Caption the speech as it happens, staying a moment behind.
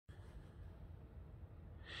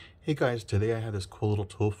Hey guys, today I have this cool little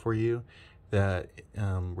tool for you that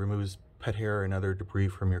removes pet hair and other debris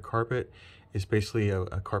from your carpet. It's basically a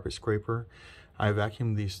carpet scraper. I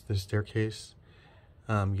vacuumed the staircase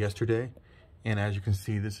yesterday, and as you can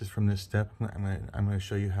see, this is from this step. I'm gonna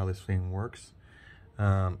show you how this thing works.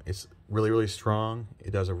 It's really strong.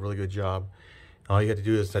 It does a really good job. All you have to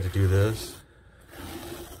do is do this.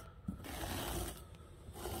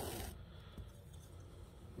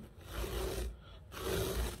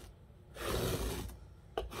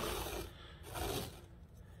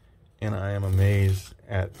 And I am amazed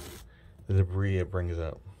at the debris it brings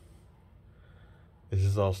up. This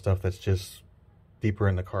is all stuff that's just deeper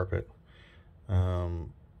in the carpet.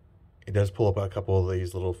 It does pull up a couple of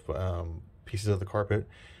these little pieces of the carpet,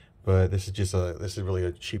 but this is really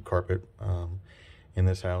a cheap carpet in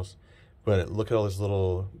this house. But look at all this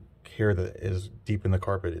little hair that is deep in the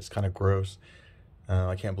carpet. It's kind of gross.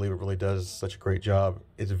 I can't believe it really does such a great job.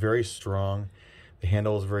 It's very strong. The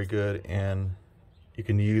handle is very good, and you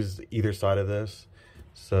can use either side of this,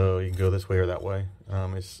 so you can go this way or that way.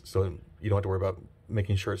 So you don't have to worry about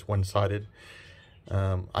making sure it's one-sided.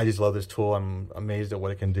 I just love this tool. I'm amazed at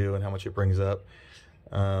what it can do and how much it brings up.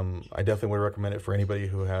 I definitely would recommend it for anybody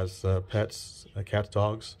who has pets, cats,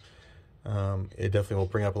 dogs. It definitely will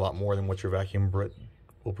bring up a lot more than what your vacuum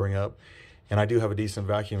will bring up. And I do have a decent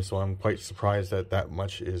vacuum, so I'm quite surprised that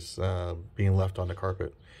much is being left on the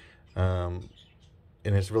carpet.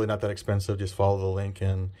 And it's really not that expensive. Just follow the link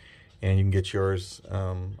and you can get yours.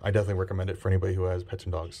 I definitely recommend it for anybody who has pets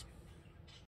and dogs.